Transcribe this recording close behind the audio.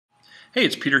Hey,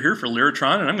 it's Peter here for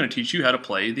Lyratron, and I'm going to teach you how to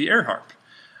play the AirHarp.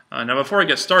 Now, before I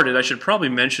get started, I should probably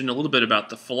mention a little bit about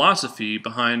the philosophy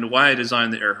behind why I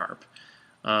designed the AirHarp.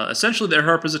 Essentially, the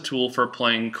AirHarp is a tool for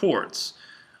playing chords.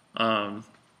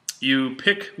 You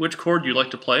pick which chord you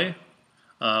like to play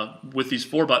with these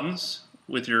 4 buttons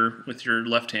with your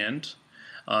left hand,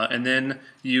 and then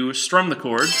you strum the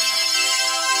chord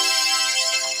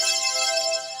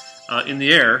in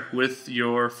the air with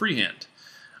your free hand.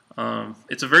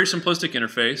 It's a very simplistic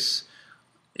interface.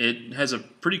 It has a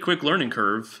pretty quick learning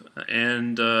curve,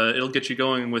 and it'll get you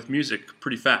going with music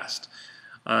pretty fast.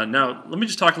 Now, let me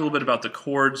just talk a little bit about the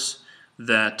chords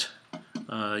that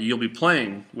you'll be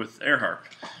playing with AirHarp.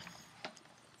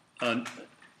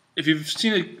 If you've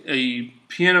seen a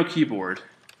piano keyboard,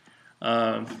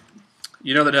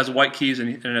 you know that it has white keys and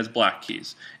it has black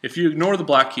keys. If you ignore the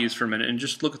black keys for a minute and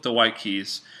just look at the white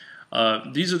keys,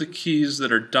 these are the keys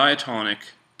that are diatonic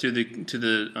to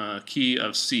the key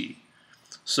of C.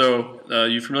 So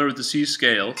you're familiar with the C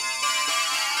scale.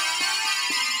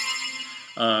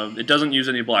 It doesn't use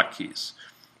any black keys.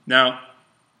 Now,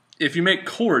 if you make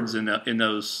chords in that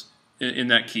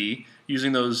key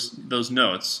using those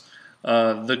notes,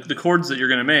 the chords that you're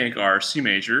going to make are C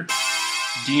major,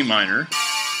 D minor,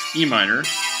 E minor,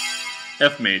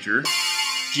 F major,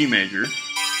 G major,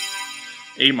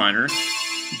 A minor,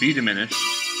 B diminished,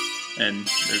 and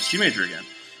there's C major again.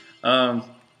 And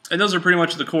those are pretty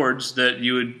much the chords that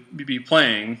you would be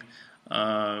playing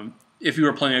if you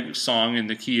were playing a song in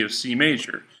the key of C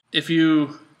major. If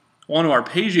you want to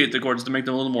arpeggiate the chords to make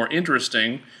them a little more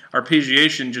interesting,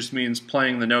 arpeggiation just means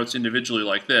playing the notes individually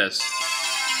like this.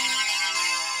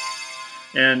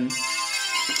 And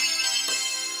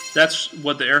that's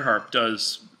what the AirHarp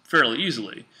does fairly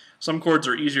easily. Some chords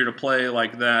are easier to play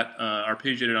like that,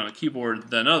 arpeggiated on a keyboard,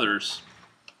 than others.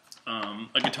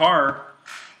 A guitar,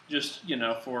 just, you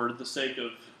know, for the sake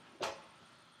of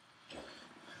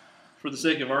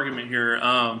argument here,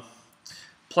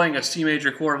 playing a C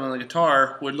major chord on the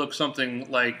guitar would look something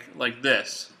like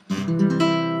this. The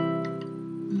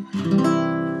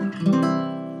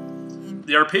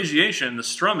arpeggiation, the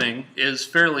strumming, is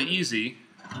fairly easy,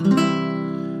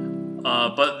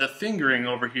 but the fingering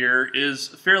over here is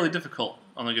fairly difficult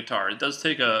on the guitar. It does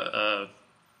take a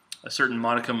certain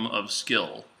modicum of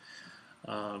skill.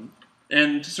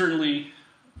 And certainly,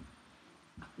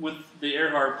 with the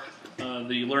AirHarp,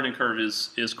 the learning curve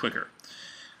is quicker.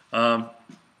 Now,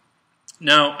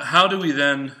 how do we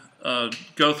then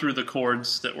go through the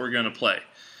chords that we're going to play?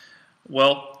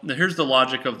 Well, here's the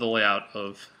logic of the layout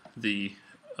of the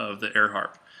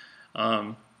AirHarp.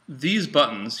 These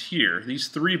buttons here, these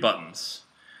 3 buttons,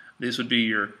 these would be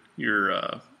your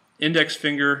index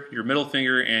finger, your middle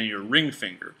finger, and your ring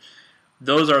finger.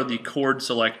 Those are the chord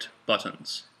select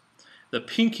buttons. The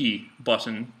pinky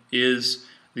button is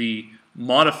the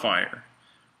modifier,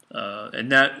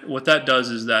 and what that does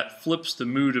is that flips the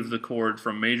mood of the chord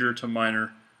from major to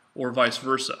minor or vice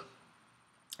versa.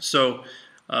 So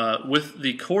with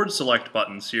the chord select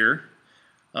buttons here,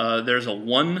 there's a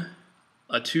 1,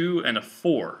 a 2, and a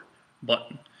 4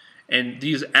 button, and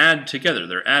these add together.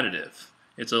 They're additive.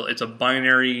 It's a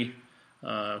binary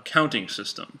counting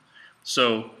system.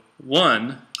 So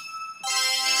 1,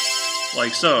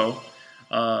 like so,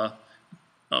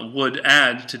 would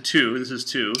add to 2, this is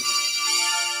 2,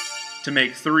 to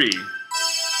make 3.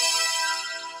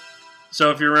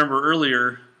 So if you remember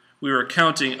earlier, we were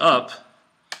counting up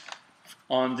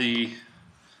on the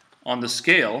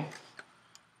scale,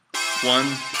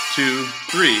 1, 2,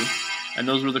 3, and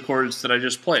those were the chords that I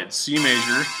just played: C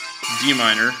major, D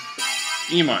minor,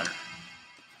 E minor.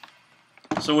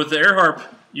 So with the AirHarp,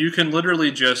 you can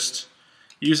literally just,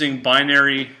 using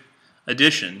binary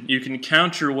addition, you can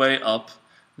count your way up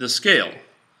the scale. 1,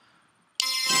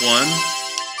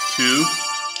 2,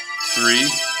 3,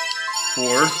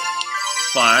 4,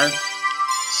 5,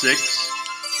 6,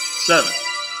 7.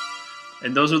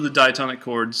 And those are the diatonic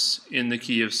chords in the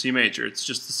key of C major. It's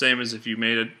just the same as if you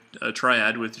made a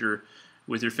triad with your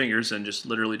fingers and just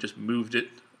literally just moved it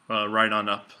right on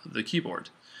up the keyboard.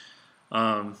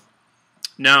 Now,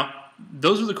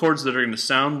 those are the chords that are going to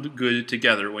sound good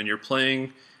together when you're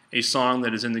playing a song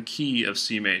that is in the key of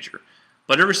C major.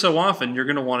 But every so often, you're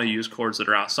going to want to use chords that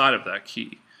are outside of that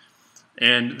key.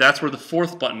 And that's where the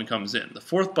 4th button comes in. The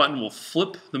 4th button will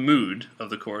flip the mood of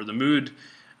the chord. The mood,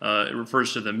 it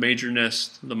refers to the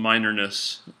majorness, the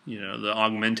minorness, you know, the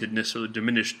augmentedness or the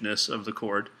diminishedness of the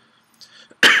chord.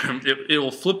 It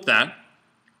will flip that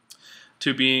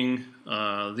to being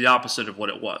the opposite of what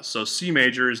it was. So C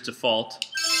major is default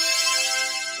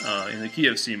in the key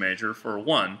of C major for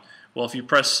 1. Well, if you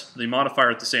press the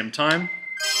modifier at the same time,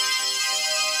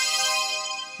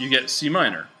 you get C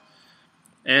minor.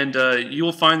 And you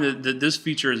will find that this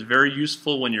feature is very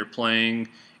useful when you're playing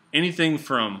anything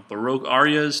from Baroque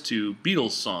arias to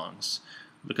Beatles songs,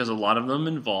 because a lot of them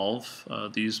involve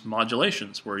these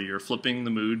modulations where you're flipping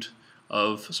the mood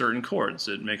of certain chords.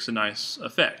 It makes a nice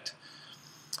effect.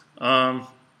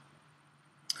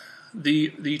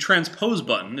 The transpose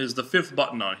button is the 5th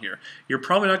button on here. You're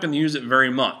probably not going to use it very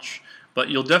much, but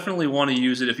you'll definitely want to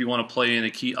use it if you want to play in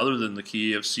a key other than the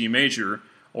key of C major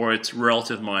or its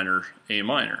relative minor, A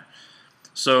minor.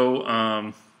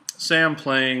 So, say I'm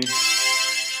playing,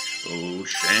 "Oh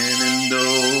Shenandoah,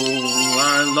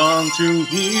 I long to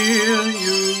hear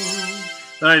you."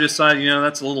 Then I decide,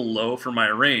 that's a little low for my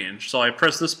range, so I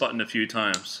press this button a few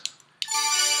times.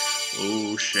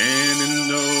 "Oh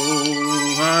Shenandoah,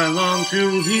 I long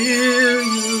to hear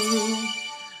you,"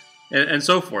 and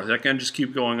so forth. I can just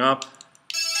keep going up.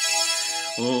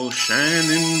 "Oh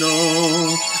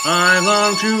Shenandoah, I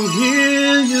long to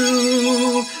hear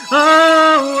you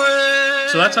away."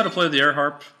 So that's how to play the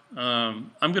AirHarp.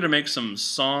 I'm going to make some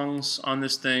songs on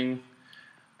this thing.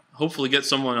 Hopefully get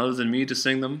someone other than me to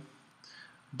sing them.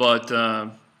 But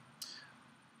I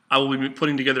will be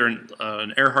putting together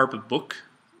an AirHarp book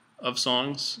of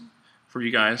songs for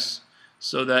you guys,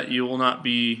 so that you will not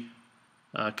be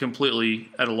completely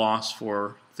at a loss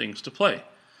for things to play.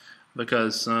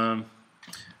 Because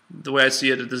the way I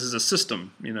see it, this is a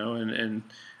system, and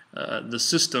the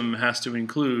system has to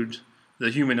include the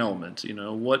human element.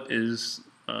 What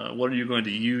are you going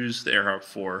to use the AirHarp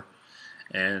for?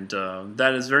 And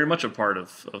that is very much a part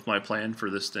of my plan for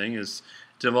this thing, is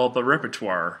develop a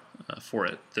repertoire for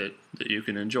it that you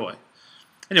can enjoy.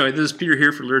 Anyway, this is Peter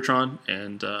here for Lyratron,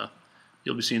 and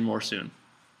you'll be seeing more soon.